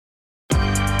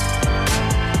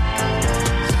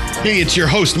Hey, it's your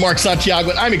host, Mark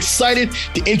Santiago, and I'm excited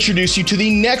to introduce you to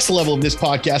the next level of this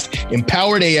podcast,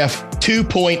 Empowered AF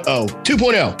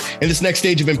 2.0. In this next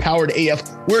stage of Empowered AF,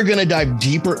 we're going to dive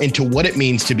deeper into what it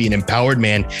means to be an empowered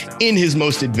man in his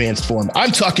most advanced form.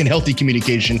 I'm talking healthy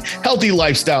communication, healthy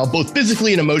lifestyle, both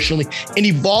physically and emotionally, and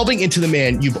evolving into the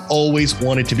man you've always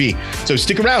wanted to be. So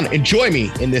stick around and join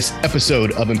me in this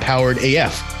episode of Empowered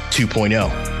AF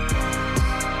 2.0.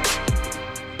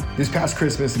 This past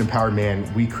Christmas at Empowered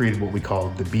Man, we created what we call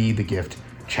the Be the Gift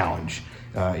Challenge.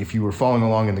 If you were following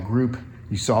along in the group,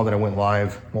 you saw that I went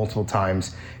live multiple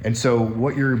times. And so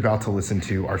what you're about to listen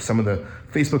to are some of the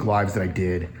Facebook Lives that I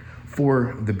did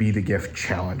for the Be the Gift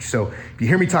Challenge. So if you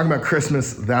hear me talking about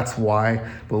Christmas, that's why.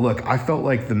 But look, I felt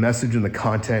like the message and the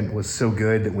content was so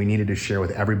good that we needed to share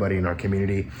with everybody in our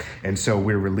community. And so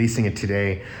we're releasing it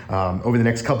today. Over the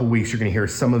next couple weeks, you're gonna hear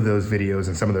some of those videos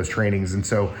and some of those trainings. And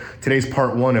so today's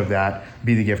part one of that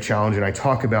Be the Gift Challenge. And I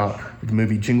talk about the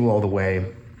movie Jingle All the Way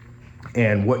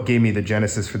and what gave me the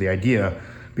genesis for the idea.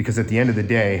 Because at the end of the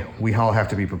day, we all have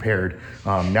to be prepared.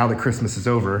 Now that Christmas is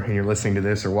over and you're listening to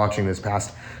this or watching this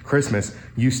past Christmas,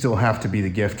 you still have to be the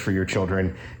gift for your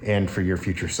children and for your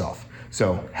future self.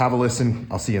 So have a listen.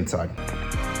 I'll see you inside.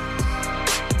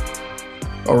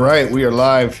 All right, we are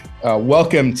live.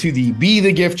 Welcome to the Be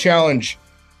the Gift Challenge.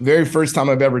 Very first time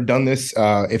I've ever done this.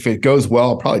 If it goes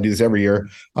well, I'll probably do this every year.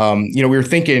 We were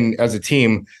thinking as a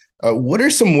team, what are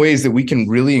some ways that we can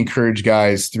really encourage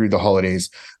guys through the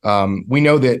holidays? We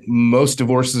know that most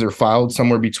divorces are filed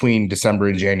somewhere between December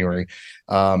and January.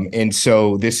 And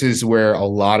so this is where a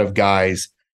lot of guys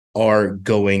are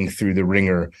going through the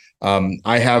ringer.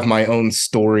 I have my own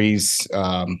stories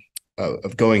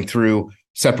of going through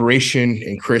separation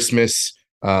and Christmas.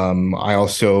 I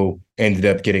also ended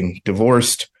up getting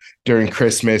divorced during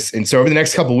Christmas. And so over the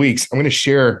next couple of weeks, I'm going to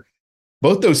share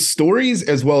both those stories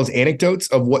as well as anecdotes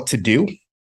of what to do,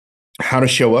 how to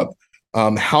show up,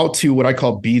 how to what I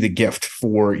call be the gift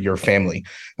for your family.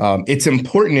 It's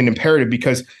important and imperative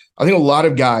because I think a lot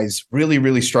of guys really,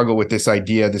 really struggle with this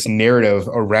idea, this narrative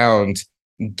around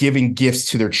giving gifts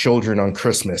to their children on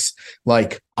Christmas.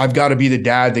 Like, I've got to be the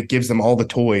dad that gives them all the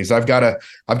toys. I've got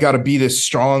to be this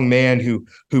strong man who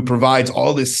provides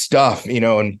all this stuff,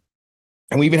 and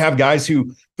we even have guys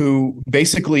who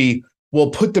basically will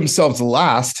put themselves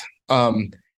last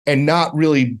and not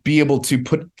really be able to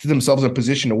put themselves in a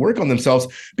position to work on themselves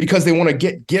because they want to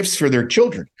get gifts for their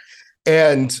children.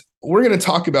 And we're going to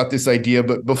talk about this idea,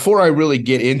 but before I really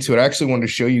get into it, I actually wanted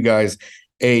to show you guys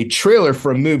a trailer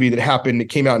for a movie that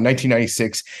came out in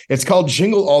 1996. It's called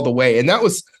Jingle All the Way. And that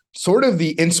was sort of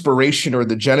the inspiration or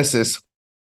the genesis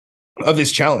of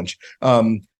this challenge.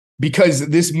 Because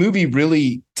this movie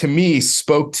really, to me,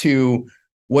 spoke to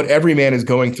what every man is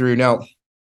going through. Now,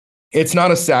 it's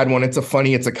not a sad one. It's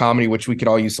a comedy, which we could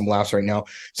all use some laughs right now.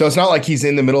 So it's not like he's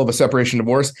in the middle of a separation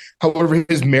divorce. However,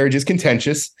 his marriage is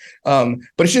contentious. But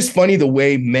it's just funny the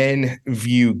way men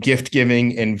view gift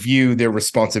giving and view their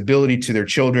responsibility to their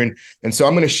children. And so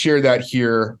I'm going to share that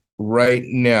here right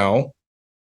now.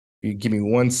 You give me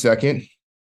 1 second.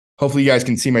 Hopefully you guys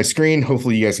can see my screen.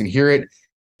 Hopefully you guys can hear it.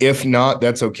 If not,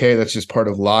 that's okay. That's just part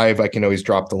of live. I can always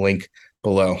drop the link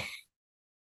below.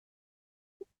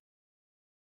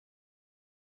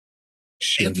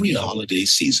 Every holiday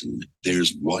season,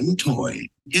 there's one toy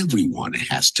everyone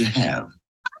has to have.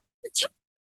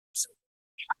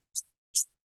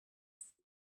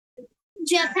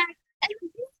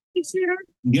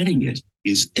 Getting it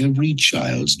is every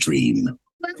child's dream.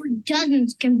 Whoever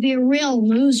doesn't can be a real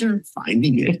loser.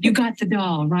 Finding it You got the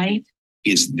doll, right?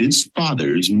 is this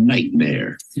father's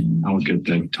nightmare. I'll get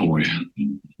that toy.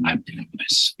 I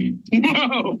promise.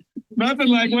 Whoa! Nothing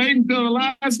like waiting until the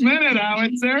last minute,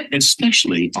 Howitzer.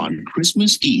 Especially on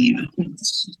Christmas Eve.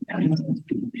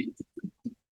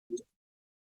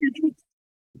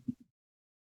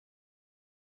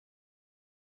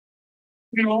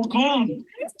 You're all calm.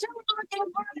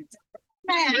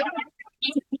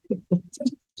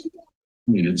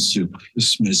 It's your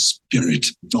Christmas spirit.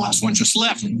 The last one just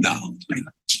left. No.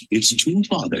 It's two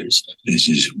fathers. This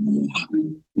is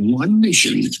one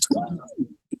mission.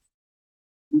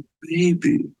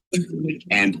 Baby.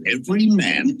 And every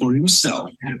man for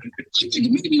himself.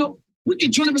 We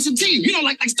can join up as a team.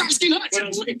 Like Starsky and Hutch.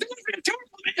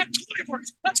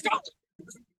 Let's go.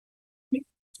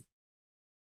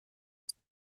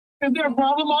 Is there a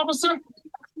problem, officer?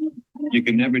 You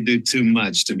can never do too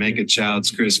much to make a child's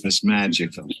Christmas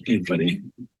magical. Hey, buddy.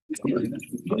 The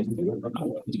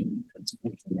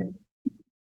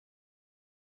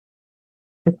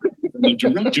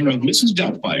director of Mrs.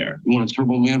 Doubtfire. You want a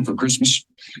Turbo Man for Christmas?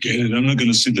 Get it. I'm not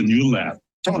going to sit in your lap.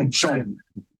 Tony, show him.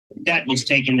 That was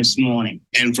taken this morning.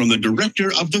 And from the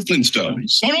director of the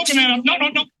Flintstones. Don't open that up.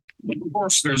 No. Of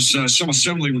course, there's some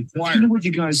assembly required. You know what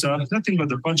you guys are? Nothing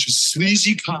but a bunch of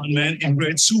sleazy con men in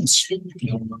red suits.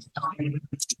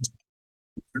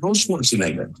 No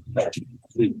Schwarzenegger.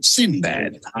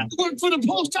 Sinbad. Work for the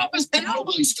post office and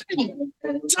Alvin's table.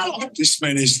 Tell him. This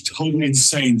man is totally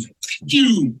insane.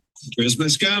 You.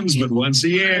 Christmas comes but once a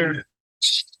year.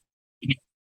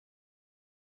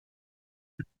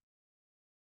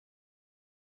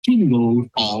 Jingle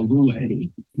all the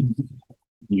way.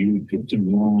 You picked the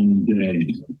wrong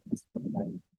day.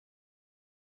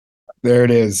 There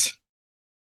it is.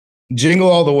 Jingle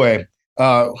All the Way.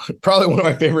 Probably one of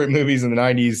my favorite movies in the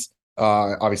 90s.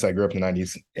 Obviously, I grew up in the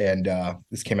 90s, and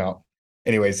this came out.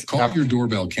 Anyways. Call your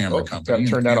doorbell camera company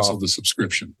turn and that cancel off. the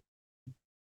subscription.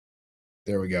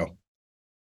 There we go.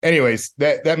 Anyways,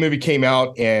 that movie came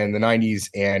out in the 90s,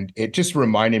 and it just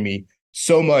reminded me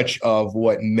so much of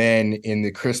what men in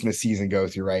the Christmas season go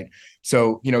through, right?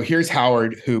 So, here's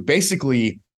Howard, who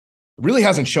basically really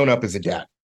hasn't shown up as a dad.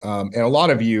 And a lot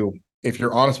of you, if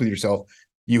you're honest with yourself,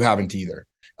 you haven't either.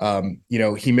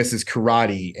 He misses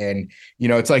karate, and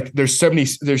it's like there's so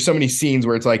many scenes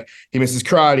where it's like he misses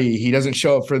karate, he doesn't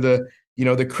show up for the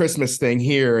Christmas thing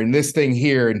here and this thing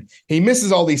here, and he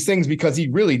misses all these things because he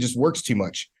really just works too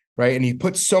much, right? And he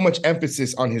puts so much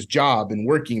emphasis on his job and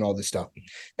working all this stuff.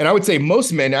 And I would say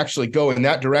most men actually go in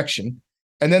that direction.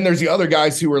 And then there's the other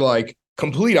guys who are like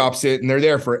complete opposite, and they're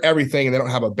there for everything and they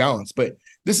don't have a balance. But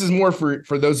this is more for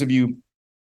those of you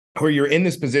where you're in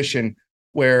this position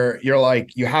where you're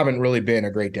like, you haven't really been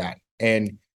a great dad,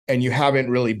 and you haven't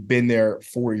really been there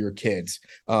for your kids.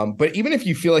 But even if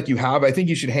you feel like you have, I think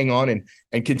you should hang on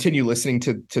and continue listening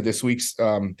to this week's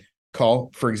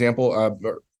call, for example,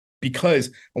 because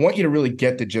I want you to really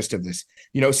get the gist of this.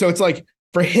 So it's like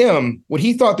for him, what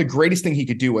he thought the greatest thing he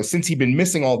could do was, since he'd been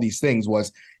missing all these things,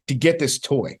 was to get this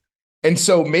toy. And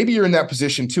so maybe you're in that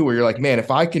position too, where you're like, man,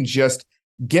 if I can just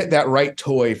get that right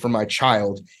toy for my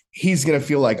child, he's going to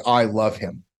feel like I love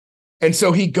him. And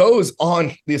so he goes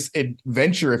on this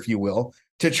adventure, if you will,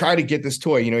 to try to get this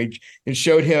toy. It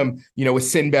showed him, with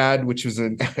Sinbad, which was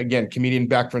again, comedian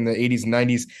back from the 80s and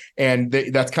 90s. And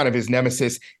that's kind of his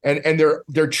nemesis. And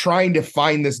they're trying to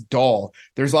find this doll.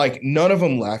 There's like none of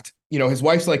them left. His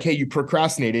wife's like, hey, you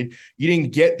procrastinated. You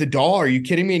didn't get the doll. Are you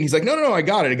kidding me? And he's like, no, I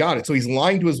got it. So he's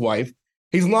lying to his wife.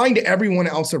 He's lying to everyone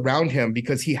else around him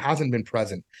because he hasn't been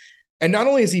present. And not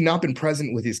only has he not been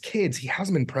present with his kids, he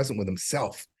hasn't been present with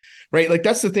himself, right? Like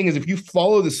that's the thing, is if you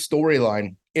follow the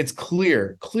storyline, it's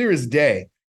clear as day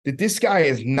that this guy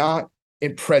is not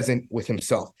present with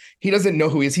himself. He doesn't know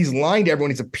who he is. He's lying to everyone.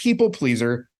 He's a people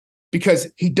pleaser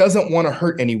because he doesn't want to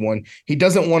hurt anyone. He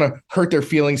doesn't want to hurt their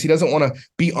feelings. He doesn't want to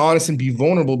be honest and be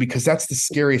vulnerable because that's the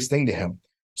scariest thing to him.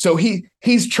 So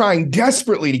he's trying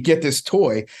desperately to get this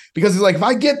toy because he's like, if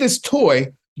I get this toy,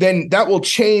 then that will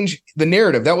change the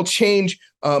narrative. That will change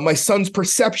my son's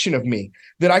perception of me,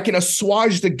 that I can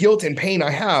assuage the guilt and pain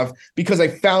I have because I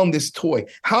found this toy.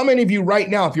 How many of you right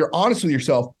now, if you're honest with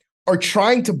yourself, are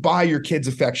trying to buy your kids'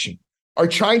 affection, are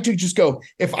trying to just go,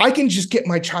 if I can just get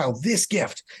my child this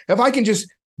gift, if I can just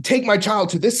take my child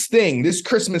to this thing, this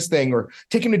Christmas thing, or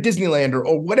take him to Disneyland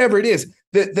or whatever it is,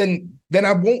 then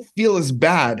I won't feel as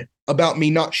bad about me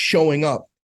not showing up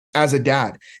as a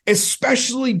dad,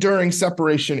 especially during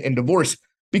separation and divorce.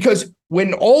 Because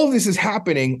when all of this is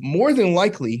happening, more than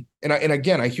likely, and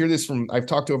again, I hear this I've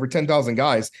talked to over 10,000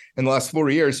 guys in the last 4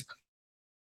 years.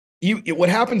 What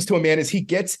happens to a man is he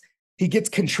gets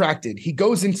contracted. He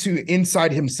goes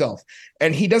inside himself,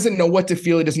 and he doesn't know what to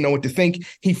feel. He doesn't know what to think.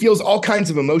 He feels all kinds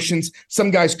of emotions. Some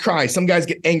guys cry. Some guys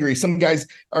get angry. Some guys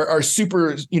are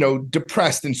super,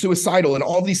 depressed and suicidal and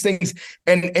all these things.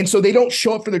 And so they don't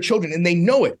show up for their children, and they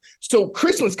know it. So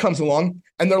Christmas comes along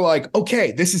and they're like,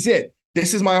 okay, this is it.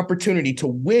 This is my opportunity to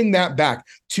win that back,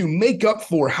 to make up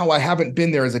for how I haven't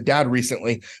been there as a dad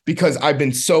recently because I've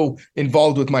been so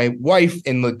involved with my wife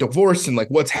and the divorce and like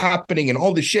what's happening and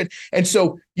all this shit. And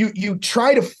so you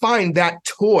try to find that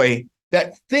toy,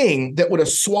 that thing that would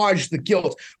assuage the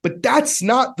guilt, but that's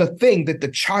not the thing that the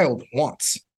child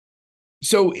wants.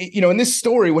 So, in this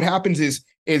story, what happens is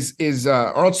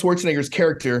Arnold Schwarzenegger's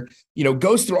character,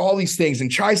 goes through all these things and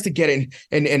tries to get in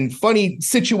and funny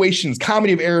situations,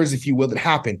 comedy of errors, if you will, that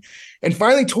happen. And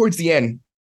finally, towards the end,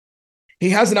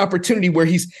 he has an opportunity where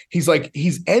he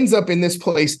ends up in this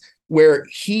place where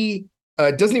he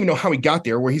doesn't even know how he got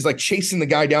there, where he's like chasing the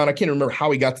guy down. I can't remember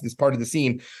how he got to this part of the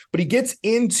scene, but he gets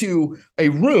into a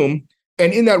room,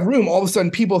 and in that room, all of a sudden,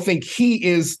 people think he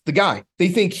is the guy. They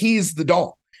think he's the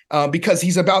doll. because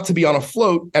he's about to be on a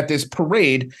float at this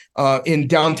parade in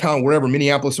downtown, wherever,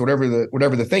 Minneapolis or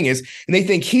whatever the thing is. And they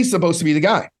think he's supposed to be the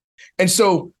guy. And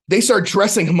so they start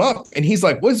dressing him up and he's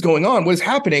like, what is going on? What is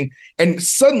happening? And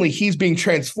suddenly he's being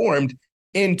transformed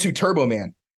into Turbo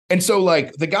Man. And so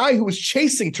like the guy who was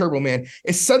chasing Turbo Man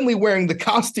is suddenly wearing the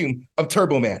costume of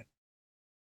Turbo Man.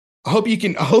 I hope you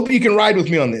can ride with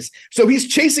me on this. So he's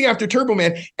chasing after Turbo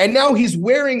Man, and now he's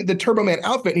wearing the Turbo Man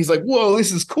outfit, and he's like, whoa,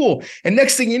 this is cool. And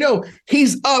next thing you know,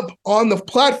 he's up on the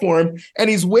platform, and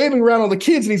he's waving around all the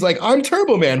kids, and he's like, I'm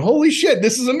Turbo Man. Holy shit,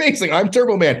 this is amazing. I'm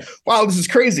Turbo Man. Wow, this is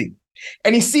crazy.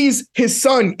 And he sees his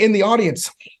son in the audience,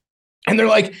 and they're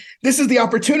like, this is the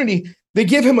opportunity. They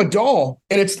give him a doll,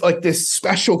 and it's like this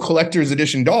special collector's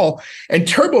edition doll, and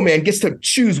Turbo Man gets to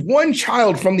choose one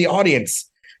child from the audience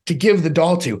to give the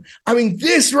doll to. I mean,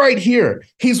 this right here,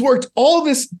 he's worked all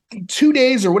this 2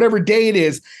 days or whatever day it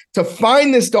is to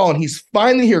find this doll, and he's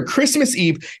finally here. Christmas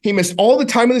Eve, he missed all the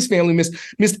time with his family,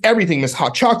 missed everything, missed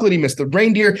hot chocolate, he missed the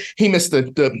reindeer, he missed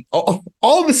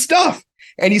all the stuff,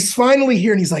 and he's finally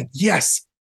here, and he's like, yes,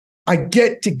 I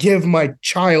get to give my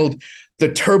child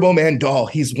the Turbo Man doll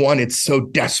he's wanted so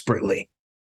desperately.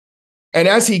 And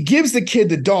as he gives the kid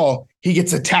the doll, he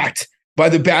gets attacked by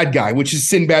the bad guy, which is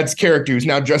Sinbad's character, who's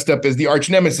now dressed up as the arch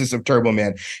nemesis of Turbo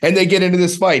Man. And they get into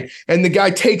this fight, and the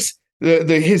guy takes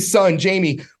his son,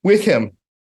 Jamie, with him,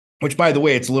 which, by the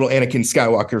way, it's a little Anakin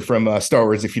Skywalker from Star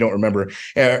Wars, if you don't remember,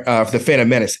 the Phantom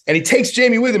Menace. And he takes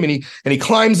Jamie with him, and he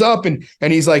climbs up, and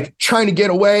he's like trying to get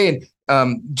away,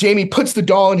 and Jamie puts the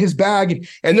doll in his bag,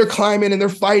 and they're climbing, and they're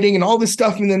fighting, and all this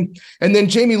stuff, and then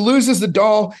Jamie loses the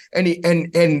doll,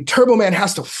 and Turbo Man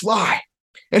has to fly.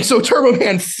 And so Turbo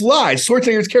Man flies,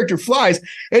 Schwarzenegger's character flies,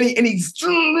 and he's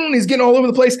getting all over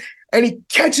the place, and he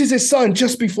catches his son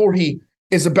just before he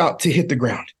is about to hit the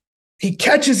ground. He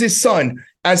catches his son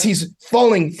as he's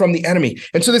falling from the enemy.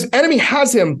 And so this enemy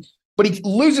has him, but he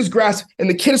loses grasp, and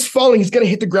the kid is falling. He's going to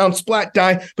hit the ground, splat,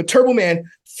 die. But Turbo Man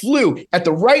flew at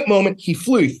the right moment. He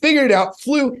flew, he figured it out,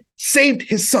 flew, saved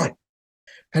his son.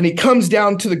 And he comes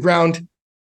down to the ground,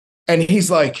 and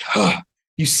he's like,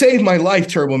 you saved my life,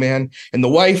 Turbo Man. And the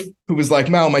wife, who was like,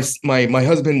 Mal, my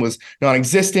husband was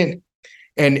non-existent.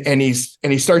 And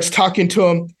he starts talking to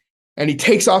him, and he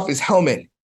takes off his helmet,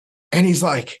 and he's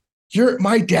like,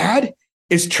 my dad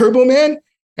is Turbo Man?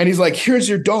 And he's like, here's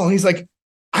your doll. And he's like,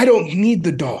 I don't need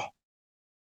the doll.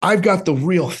 I've got the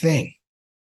real thing.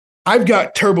 I've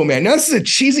got Turbo Man. Now, this is a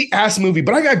cheesy ass movie,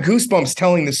 but I got goosebumps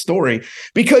telling this story,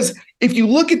 because if you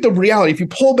look at the reality, if you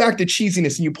pull back the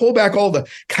cheesiness and you pull back all the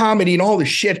comedy and all the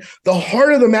shit, the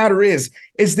heart of the matter is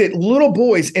that little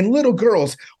boys and little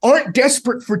girls aren't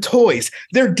desperate for toys.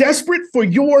 They're desperate for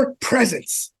your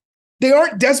presence. They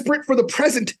aren't desperate for the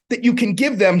present that you can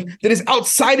give them that is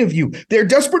outside of you. They're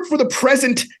desperate for the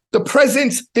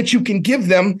presence that you can give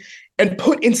them and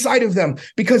put inside of them,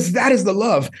 because that is the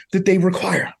love that they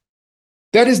require.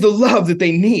 That is the love that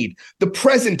they need. The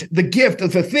present, the gift,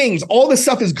 the things, all this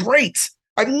stuff is great.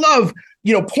 I love,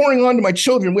 pouring on to my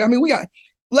children.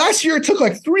 Last year, it took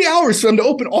like 3 hours for them to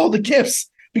open all the gifts,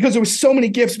 because there were so many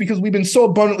gifts, because we've been so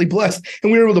abundantly blessed,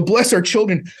 and we were able to bless our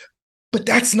children. But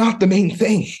that's not the main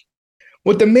thing.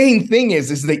 What the main thing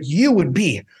is that you would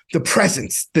be the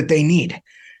presence that they need.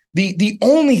 The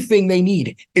only thing they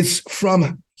need is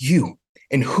from you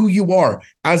and who you are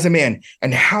as a man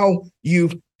and how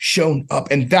you've shown up.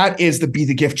 And that is the Be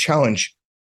the Gift Challenge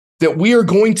that we are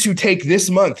going to take this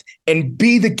month and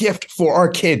be the gift for our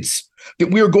kids.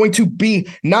 That we are going to be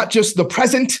not just the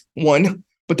present one,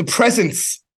 but the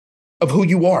presence of who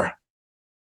you are,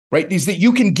 right? Is that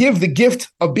you can give the gift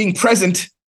of being present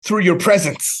through your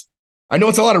presence. I know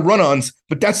it's a lot of run-ons,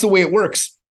 but that's the way it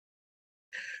works.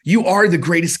 You are the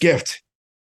greatest gift.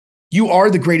 You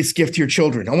are the greatest gift to your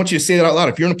children. I want you to say that out loud.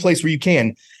 If you're in a place where you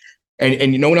can,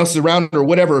 and no one else is around or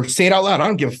whatever, say it out loud. I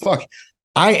don't give a fuck.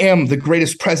 I am the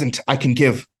greatest present I can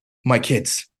give my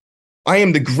kids. I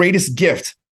am the greatest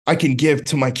gift I can give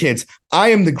to my kids. I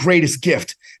am the greatest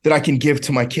gift that I can give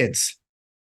to my kids.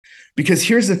 Because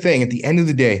here's the thing, at the end of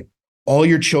the day, all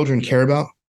your children care about,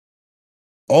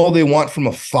 all they want from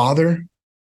a father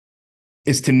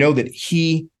is to know that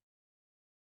he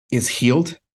is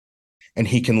healed and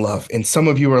he can love. And some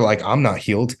of you are like, I'm not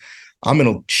healed. I'm in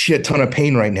a shit ton of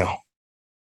pain right now.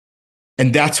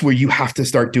 And that's where you have to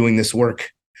start doing this work.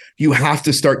 You have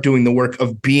to start doing the work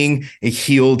of being a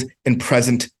healed and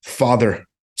present father.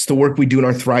 It's the work we do in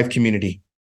our Thrive community.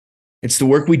 It's the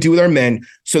work we do with our men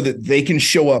so that they can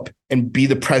show up and be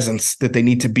the presence that they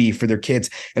need to be for their kids.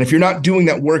 And if you're not doing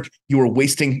that work, you are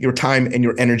wasting your time and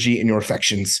your energy and your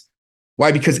affections.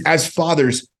 Why? Because as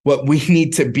fathers, what we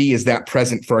need to be is that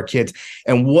present for our kids.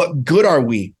 And what good are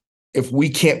we if we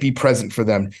can't be present for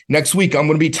them. Next week, I'm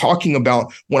going to be talking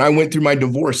about when I went through my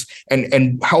divorce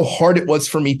and how hard it was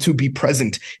for me to be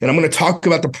present. And I'm going to talk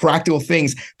about the practical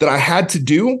things that I had to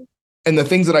do and the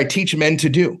things that I teach men to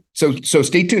do. So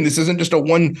stay tuned. This isn't just a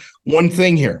one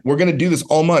thing here. We're going to do this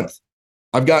all month.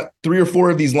 I've got 3 or 4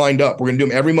 of these lined up. We're going to do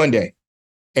them every Monday.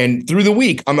 And through the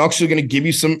week, I'm actually going to give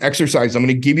you some exercise. I'm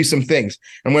going to give you some things.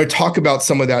 I'm going to talk about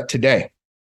some of that today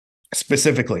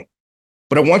specifically.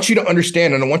 But I want you to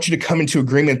understand, and I want you to come into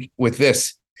agreement with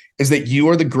this, is that you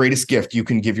are the greatest gift you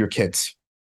can give your kids.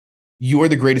 You are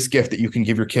the greatest gift that you can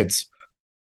give your kids.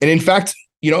 And in fact,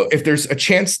 if there's a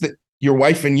chance that your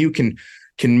wife and you can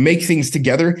make things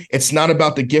together, it's not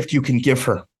about the gift you can give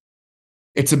her.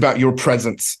 It's about your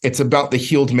presence. It's about the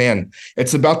healed man.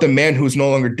 It's about the man who is no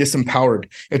longer disempowered.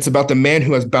 It's about the man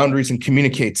who has boundaries and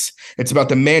communicates. It's about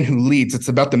the man who leads. It's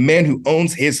about the man who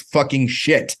owns his fucking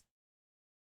shit.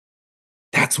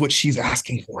 That's what she's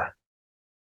asking for.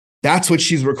 That's what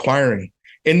she's requiring.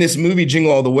 In this movie,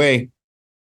 Jingle All the Way,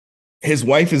 his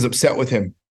wife is upset with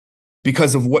him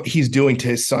because of what he's doing to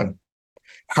his son,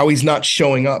 how he's not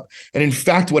showing up. And in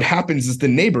fact, what happens is the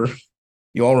neighbor,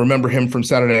 you all remember him from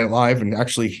Saturday Night Live, and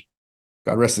actually,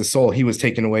 God rest his soul, he was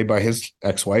taken away by his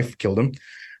ex-wife, killed him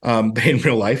in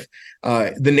real life.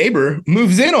 The neighbor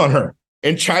moves in on her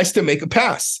and tries to make a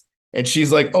pass. And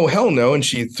she's like, oh, hell no. And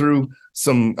she threw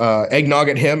some eggnog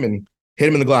at him and hit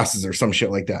him in the glasses or some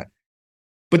shit like that.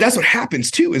 But that's what happens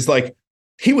too, is like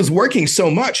he was working so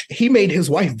much, he made his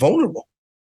wife vulnerable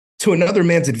to another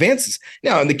man's advances.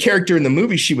 Now, in the character in the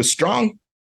movie, she was strong,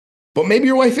 but maybe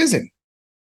your wife isn't.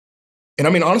 And I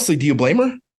mean, honestly, do you blame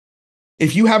her?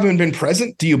 If you haven't been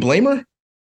present, do you blame her?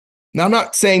 Now, I'm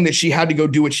not saying that she had to go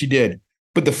do what she did,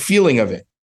 but the feeling of it,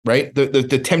 right?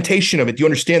 The temptation of it. Do you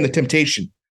understand the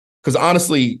temptation? Because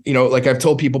honestly, like I've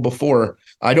told people before,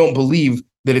 I don't believe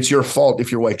that it's your fault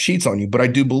if your wife cheats on you, but I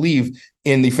do believe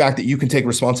in the fact that you can take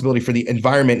responsibility for the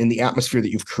environment and the atmosphere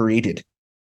that you've created.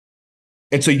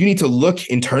 And so you need to look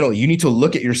internally. You need to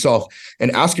look at yourself and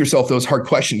ask yourself those hard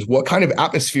questions. What kind of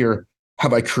atmosphere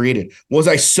have I created? Was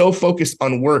I so focused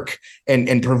on work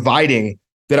and providing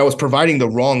that I was providing the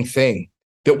wrong thing?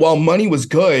 That while money was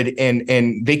good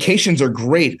and vacations are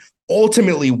great,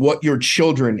 ultimately what your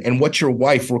children and what your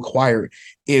wife require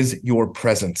is your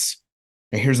presence.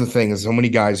 And here's the thing, is so many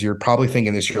guys, you're probably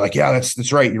thinking this, you're like, yeah,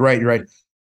 that's right. You're right.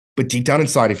 But deep down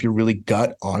inside, if you're really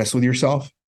gut honest with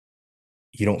yourself,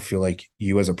 you don't feel like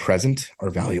you as a present are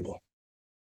valuable.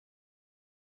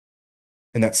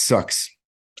 And that sucks.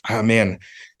 Man,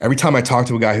 every time I talk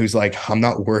to a guy who's like, I'm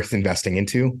not worth investing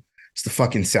into, it's the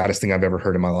fucking saddest thing I've ever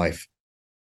heard in my life.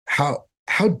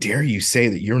 How dare you say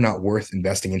that you're not worth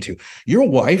investing into? Your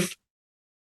wife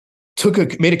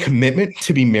made a commitment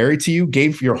to be married to you,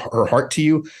 gave her heart to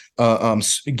you,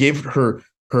 gave her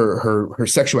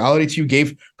sexuality to you,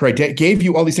 gave her identity, gave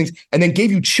you all these things, and then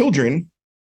gave you children.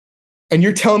 And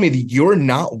you're telling me that you're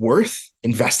not worth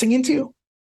investing into?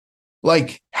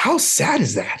 Like, how sad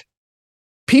is that?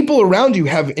 People around you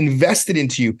have invested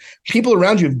into you. People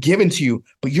around you have given to you,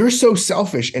 but you're so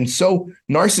selfish and so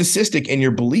narcissistic in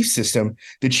your belief system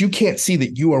that you can't see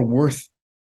that you are worth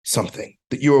something,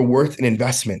 that you are worth an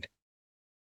investment.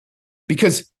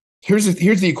 Because here's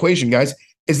the equation, guys,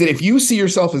 is that if you see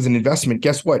yourself as an investment,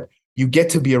 guess what? You get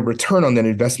to be a return on that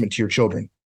investment to your children.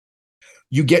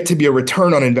 You get to be a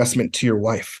return on investment to your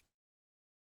wife.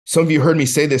 Some of you heard me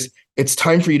say this. It's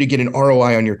time for you to get an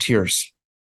ROI on your tears.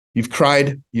 You've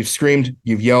cried, you've screamed,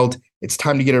 you've yelled. It's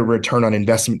time to get a return on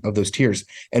investment of those tears.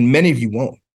 And many of you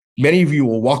won't. Many of you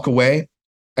will walk away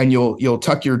and you'll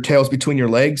tuck your tails between your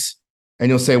legs and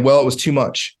you'll say, well, it was too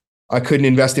much. I couldn't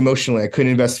invest emotionally. I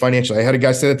couldn't invest financially. I had a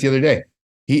guy say that the other day.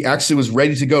 He actually was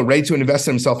ready to go, ready to invest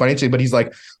in himself financially, but he's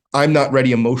like, I'm not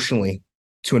ready emotionally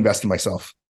to invest in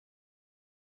myself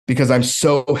because I'm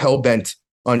so hell-bent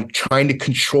on trying to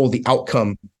control the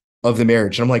outcome of the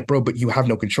marriage. And I'm like, bro, but you have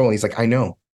no control. And he's like, I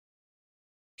know.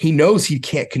 He knows he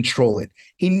can't control it.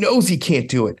 He knows he can't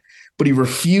do it, but he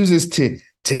refuses to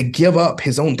give up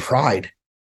his own pride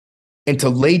and to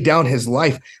lay down his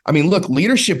life. I mean, look,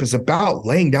 leadership is about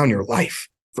laying down your life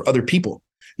for other people.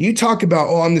 You talk about,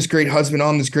 oh, I'm this great husband,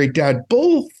 I'm this great dad.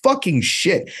 Bull fucking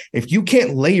shit. If you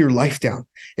can't lay your life down,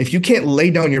 if you can't lay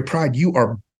down your pride, you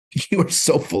are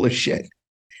so full of shit.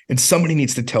 And somebody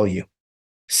needs to tell you.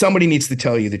 Somebody needs to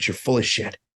tell you that you're full of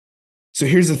shit. So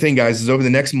here's the thing, guys, is over the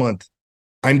next month,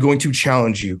 I'm going to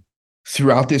challenge you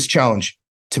throughout this challenge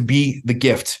to be the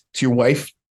gift to your wife,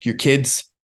 to your kids,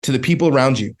 to the people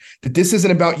around you, that this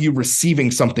isn't about you receiving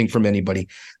something from anybody.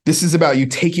 This is about you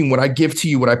taking what I give to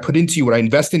you, what I put into you, what I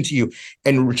invest into you,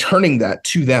 and returning that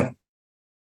to them.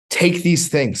 Take these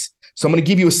things. So I'm going to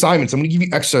give you assignments. I'm going to give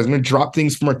you exercise. I'm going to drop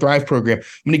things from our Thrive program.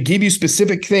 I'm going to give you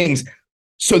specific things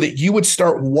so that you would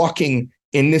start walking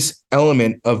in this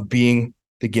element of being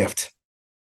the gift.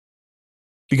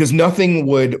 Because nothing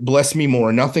would bless me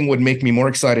more, nothing would make me more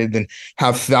excited than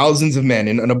have thousands of men,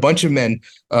 and a bunch of men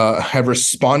have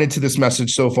responded to this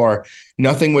message so far.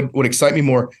 Nothing would excite me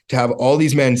more to have all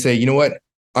these men say, you know what?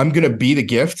 I'm going to be the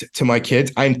gift to my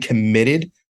kids. I'm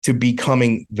committed to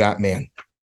becoming that man.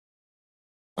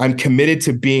 I'm committed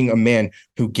to being a man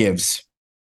who gives.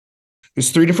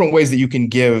 There's 3 different ways that you can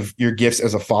give your gifts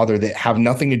as a father that have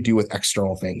nothing to do with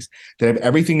external things, that have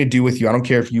everything to do with you. I don't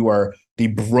care if you are the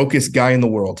brokest guy in the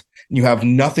world and you have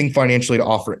nothing financially to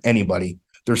offer anybody.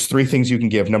 There's 3 things you can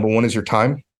give. Number 1 is your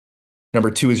time. Number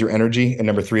 2 is your energy. And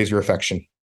number 3 is your affection.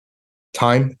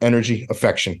 Time, energy,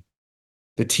 affection.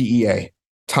 The TEA.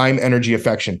 Time, energy,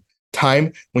 affection.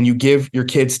 Time, when you give your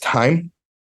kids time,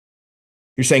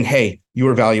 you're saying, hey, you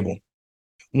are valuable.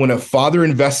 When a father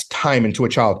invests time into a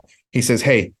child, he says,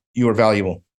 hey, you are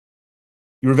valuable.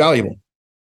 You are valuable.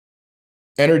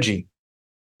 Energy.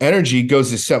 Energy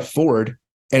goes a step forward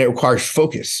and it requires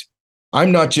focus.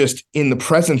 I'm not just in the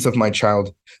presence of my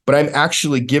child, but I'm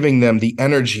actually giving them the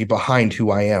energy behind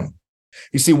who I am.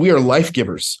 You see, we are life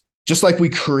givers. Just like we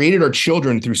created our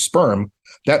children through sperm,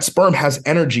 that sperm has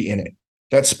energy in it.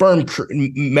 That sperm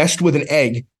meshed with an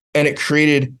egg and it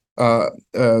created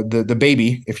the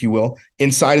baby, if you will,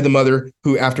 inside of the mother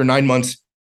who after 9 months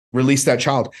released that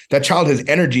child. That child has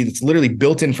energy that's literally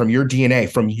built in from your DNA,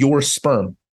 from your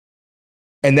sperm.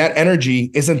 And that energy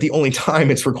isn't the only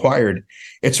time it's required.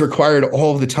 It's required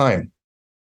all the time.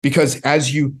 Because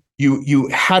as you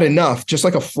had enough, just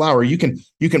like a flower, you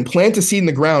can plant a seed in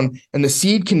the ground and the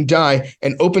seed can die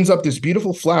and opens up this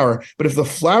beautiful flower. But if the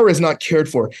flower is not cared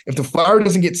for, if the flower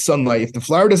doesn't get sunlight, if the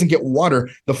flower doesn't get water,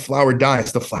 the flower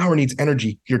dies. The flower needs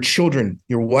energy. Your children,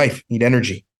 your wife need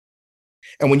energy.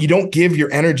 And when you don't give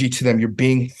your energy to them, you're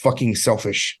being fucking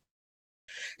selfish.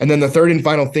 And then the third and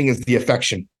final thing is the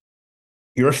affection.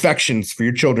 Your affections for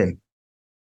your children.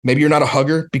 Maybe you're not a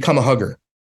hugger, become a hugger.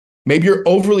 Maybe you're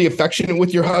overly affectionate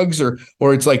with your hugs or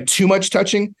it's like too much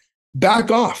touching. Back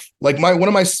off. Like one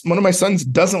of my sons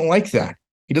doesn't like that.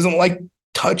 He doesn't like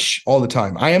touch all the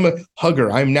time. I am a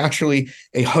hugger. I'm naturally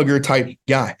a hugger type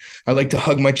guy. I like to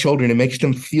hug my children. It makes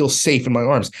them feel safe in my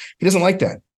arms. He doesn't like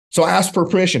that. So I ask for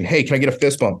permission. Hey, can I get a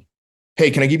fist bump?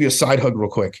 Hey, can I give you a side hug real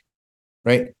quick?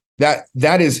 Right?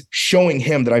 That is showing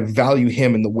him that I value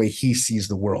him in the way he sees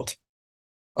the world.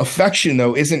 Affection,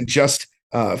 though, isn't just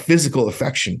physical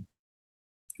affection.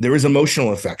 There is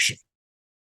emotional affection.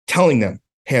 Telling them,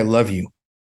 hey, I love you.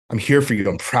 I'm here for you.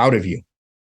 I'm proud of you.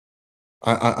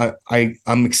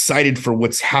 I'm excited for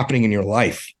what's happening in your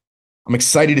life. I'm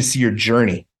excited to see your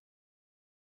journey.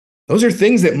 Those are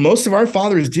things that most of our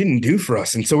fathers didn't do for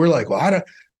us. And so we're like, well,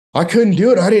 I couldn't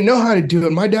do it. I didn't know how to do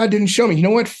it. My dad didn't show me. You know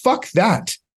what? Fuck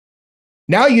that.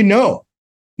 Now you know.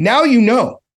 Now you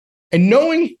know. And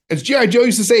knowing, as G.I. Joe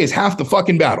used to say, is half the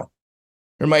fucking battle.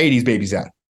 Where my 80s babies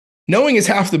at? Knowing is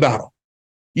half the battle.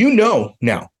 You know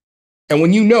now. And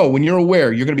when you know, when you're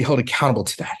aware, you're going to be held accountable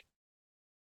to that.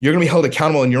 You're going to be held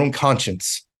accountable in your own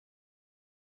conscience.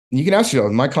 And you can ask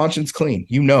yourself, is my conscience clean?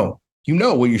 You know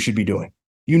what you should be doing.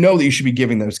 You know that you should be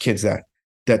giving those kids that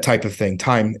type of thing,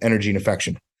 time, energy, and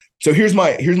affection. So here's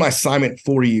my assignment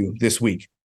for you this week.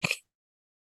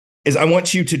 Is I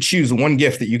want you to choose one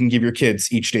gift that you can give your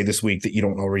kids each day this week that you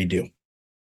don't already do.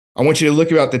 I want you to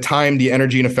look about the time, the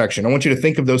energy, and affection. I want you to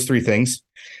think of those 3 things.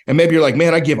 And maybe you're like,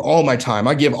 man, I give all my time,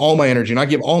 I give all my energy, and I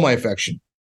give all my affection.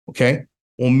 Okay.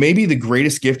 Well, maybe the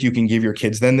greatest gift you can give your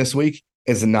kids then this week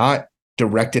is not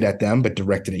directed at them, but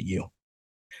directed at you.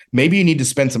 Maybe you need to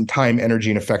spend some time,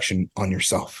 energy, and affection on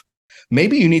yourself.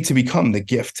 Maybe you need to become the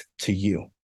gift to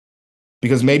you.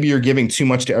 Because maybe you're giving too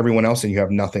much to everyone else and you have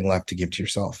nothing left to give to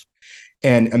yourself.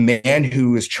 And a man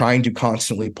who is trying to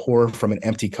constantly pour from an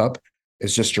empty cup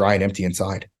is just dry and empty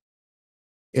inside.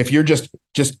 If you're just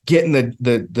getting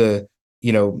the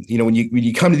when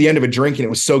you come to the end of a drink and it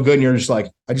was so good and you're just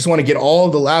like, I just want to get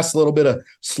all the last little bit of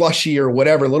slushy or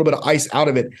whatever, a little bit of ice out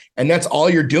of it. And that's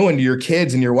all you're doing to your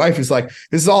kids and your wife is like,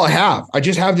 this is all I have. I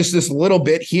just have just this little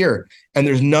bit here and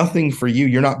there's nothing for you.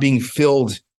 You're not being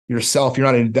filled yourself. You're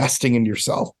not investing in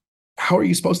yourself. How are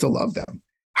you supposed to love them?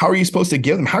 How are you supposed to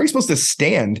give them? How are you supposed to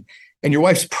stand in your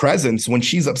wife's presence when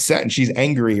she's upset and she's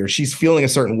angry or she's feeling a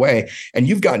certain way and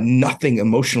you've got nothing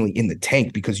emotionally in the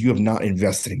tank because you have not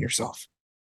invested in yourself?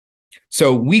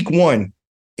 So week 1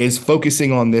 is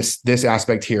focusing on this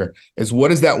aspect here is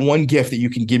what is that one gift that you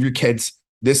can give your kids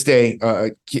this day,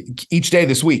 each day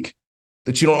this week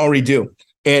that you don't already do.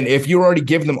 And if you already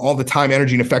give them all the time,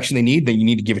 energy, and affection they need, then you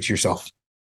need to give it to yourself.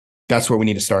 That's where we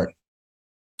need to start.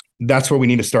 That's where we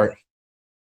need to start.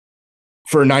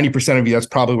 For 90% of you, that's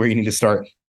probably where you need to start.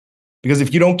 Because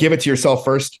if you don't give it to yourself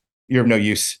first, you're of no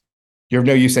use. You're of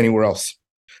no use anywhere else.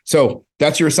 So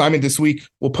that's your assignment this week.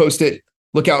 We'll post it.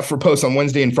 Look out for posts on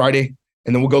Wednesday and Friday.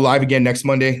 And then we'll go live again next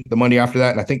Monday, the Monday after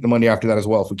that. And I think the Monday after that as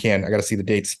well, if we can. I got to see the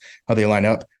dates, how they line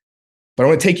up. But I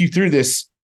want to take you through this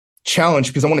challenge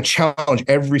because I want to challenge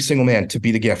every single man to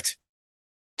be the gift.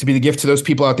 To be the gift to those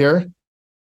people out there,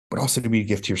 but also to be a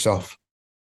gift to yourself.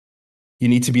 You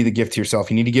need to be the gift to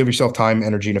yourself. You need to give yourself time,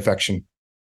 energy, and affection.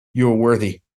 You are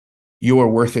worthy. You are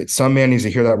worth it. Some man needs to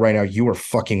hear that right now. You are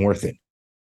fucking worth it.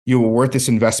 You are worth this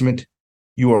investment.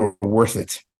 You are worth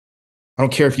it. I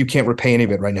don't care if you can't repay any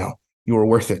of it right now. You are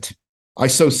worth it. I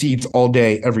sow seeds all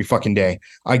day, every fucking day.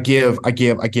 I give,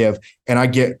 and I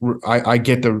get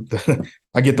the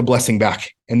I get the blessing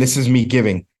back. And this is me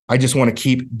giving. I just want to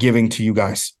keep giving to you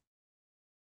guys.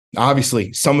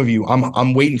 Obviously, some of you,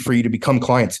 I'm waiting for you to become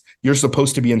clients. You're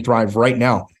supposed to be in Thrive right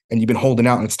now, and you've been holding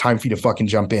out, and it's time for you to fucking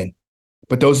jump in.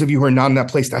 But those of you who are not in that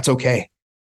place, that's okay.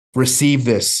 Receive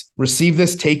this,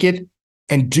 take it,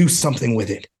 and do something with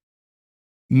it.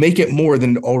 Make it more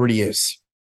than it already is.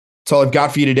 That's all I've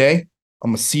got for you today.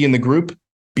 I'm going to see you in the group.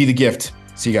 Be the gift.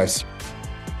 See you guys.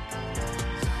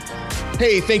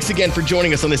 Hey, thanks again for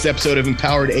joining us on this episode of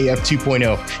Empowered AF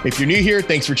 2.0. If you're new here,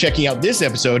 thanks for checking out this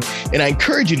episode. And I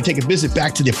encourage you to take a visit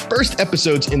back to the first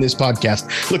episodes in this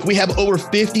podcast. Look, we have over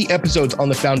 50 episodes on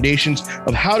the foundations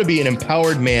of how to be an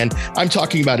empowered man. I'm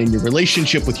talking about in your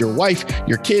relationship with your wife,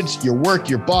 your kids, your work,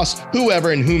 your boss, whoever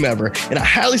and whomever. And I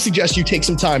highly suggest you take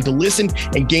some time to listen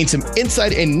and gain some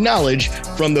insight and knowledge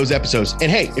from those episodes.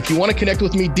 And hey, if you want to connect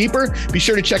with me deeper, be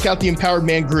sure to check out the Empowered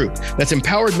Man group. That's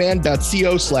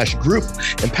empoweredman.co/group.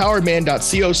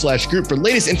 empoweredman.co/group for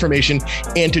latest information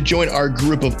and to join our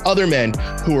group of other men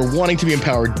who are wanting to be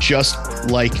empowered just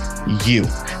like you.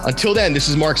 Until then, this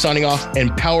is Mark signing off,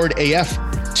 Empowered AF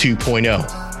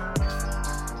 2.0.